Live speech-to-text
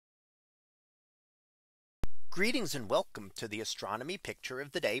Greetings and welcome to the Astronomy Picture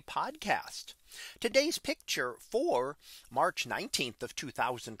of the Day podcast. Today's picture for March 19th of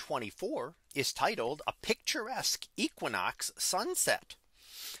 2024 is titled A Picturesque Equinox Sunset.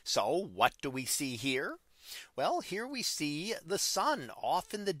 So what do we see here? Well, here we see the sun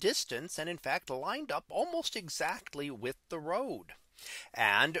off in the distance and in fact lined up almost exactly with the road.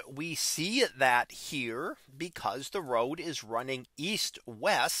 And we see that here because the road is running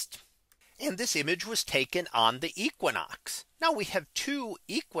east-west. And this image was taken on the equinox. Now we have two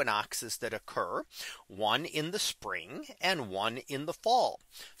equinoxes that occur, one in the spring and one in the fall.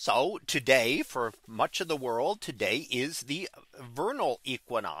 So today, for much of the world, today is the vernal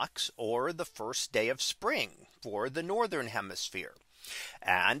equinox, or the first day of spring for the Northern Hemisphere.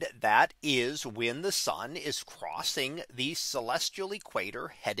 And that is when the sun is crossing the celestial equator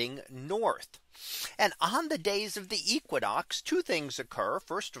heading north. And on the days of the equinox, two things occur.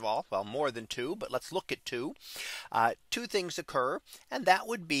 First of all, well, more than two, but let's look at two. Two things occur, and that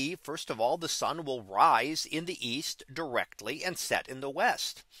would be, first of all, the sun will rise in the east directly and set in the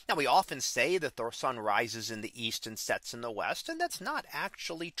west. Now, we often say that the sun rises in the east and sets in the west, and that's not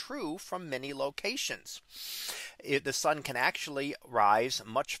actually true from many locations. The sun can actually rise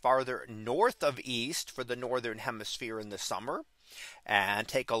much farther north of east for the Northern Hemisphere in the summer, and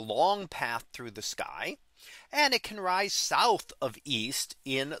take a long path through the sky. And it can rise south of east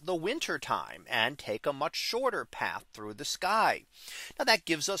in the winter time and take a much shorter path through the sky. Now that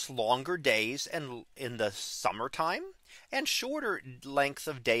gives us longer days and in the summertime and shorter length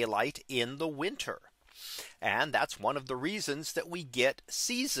of daylight in the winter. And that's one of the reasons that we get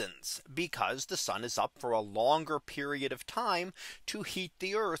seasons, because the sun is up for a longer period of time to heat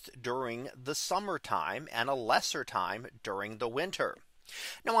the earth during the summertime and a lesser time during the winter.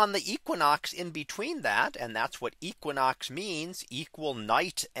 Now on the equinox in between that, and that's what equinox means, equal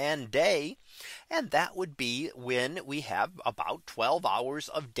night and day. And that would be when we have about 12 hours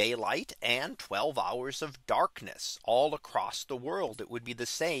of daylight and 12 hours of darkness all across the world. It would be the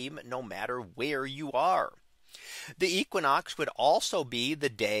same no matter where you are. The equinox would also be the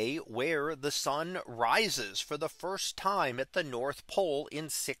day where the sun rises for the first time at the North Pole in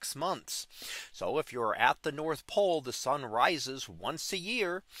 6 months. So if you're at the North Pole, the sun rises once a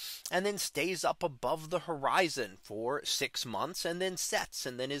year and then stays up above the horizon for 6 months and then sets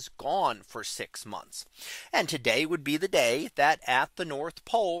and then is gone for 6 months. And today would be the day that at the North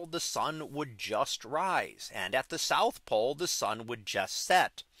Pole, the sun would just rise, and at the South Pole, the sun would just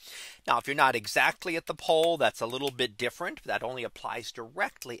set. Now, if you're not exactly at the pole, that's a little bit different. That only applies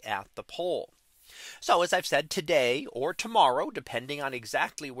directly at the pole. So as I've said, today or tomorrow, depending on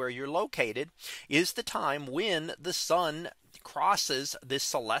exactly where you're located, is the time when the sun crosses the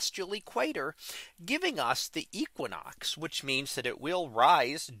celestial equator, giving us the equinox, which means that it will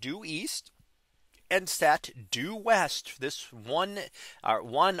rise due east and set due west. This one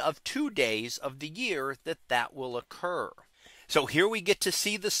of 2 days of the year that will occur. So here we get to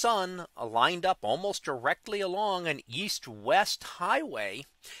see the sun lined up almost directly along an east-west highway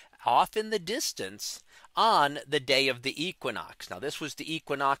off in the distance on the day of the equinox. Now this was the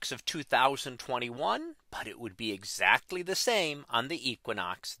equinox of 2021, but it would be exactly the same on the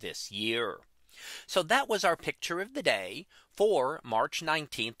equinox this year. So that was our picture of the day for March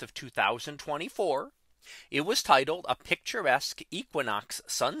 19th of 2024. It was titled A Picturesque Equinox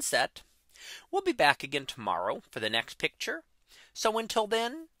Sunset. We'll be back again tomorrow for the next picture. So until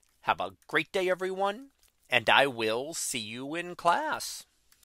then, have a great day, everyone, and I will see you in class.